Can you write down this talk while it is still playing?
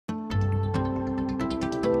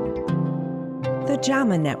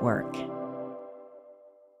JAMA Network.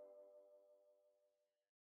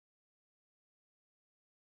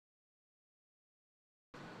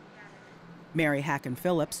 Mary Hacken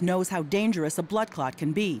Phillips knows how dangerous a blood clot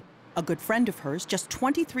can be. A good friend of hers, just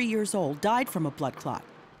 23 years old, died from a blood clot.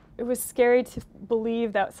 It was scary to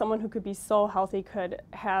believe that someone who could be so healthy could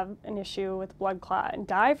have an issue with blood clot and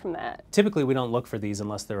die from that. Typically, we don't look for these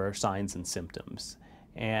unless there are signs and symptoms.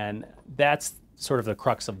 And that's sort of the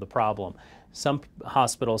crux of the problem. Some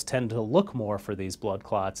hospitals tend to look more for these blood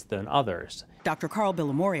clots than others. Dr. Carl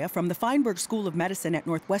Villamoria from the Feinberg School of Medicine at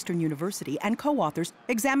Northwestern University and co-authors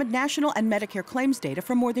examined national and Medicare claims data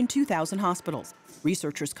from more than 2,000 hospitals.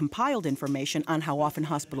 Researchers compiled information on how often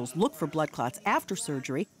hospitals look for blood clots after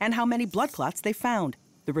surgery and how many blood clots they found.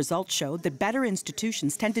 The results showed that better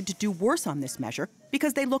institutions tended to do worse on this measure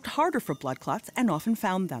because they looked harder for blood clots and often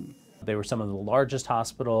found them. They were some of the largest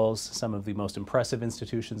hospitals, some of the most impressive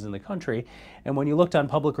institutions in the country, and when you looked on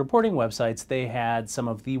public reporting websites, they had some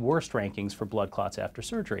of the worst rankings for blood clots after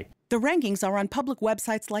surgery. The rankings are on public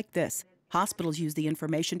websites like this. Hospitals use the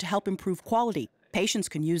information to help improve quality. Patients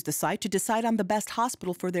can use the site to decide on the best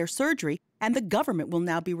hospital for their surgery, and the government will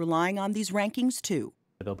now be relying on these rankings too.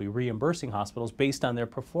 They'll be reimbursing hospitals based on their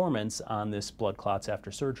performance on this blood clots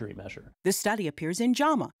after surgery measure. This study appears in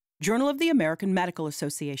JAMA, Journal of the American Medical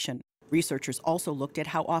Association. Researchers also looked at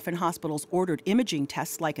how often hospitals ordered imaging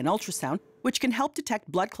tests like an ultrasound, which can help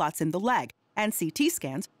detect blood clots in the leg, and CT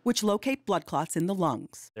scans, which locate blood clots in the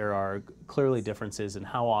lungs. There are clearly differences in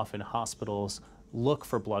how often hospitals look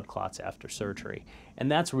for blood clots after surgery,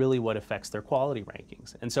 and that's really what affects their quality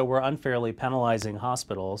rankings. And so we're unfairly penalizing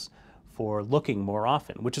hospitals for looking more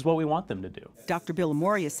often, which is what we want them to do. Dr.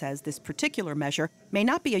 Villamoria says this particular measure may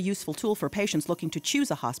not be a useful tool for patients looking to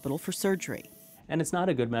choose a hospital for surgery. And it's not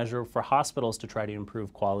a good measure for hospitals to try to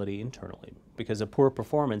improve quality internally, because a poor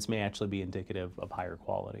performance may actually be indicative of higher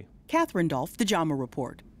quality. Catherine Dolph, the JAMA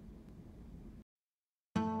Report.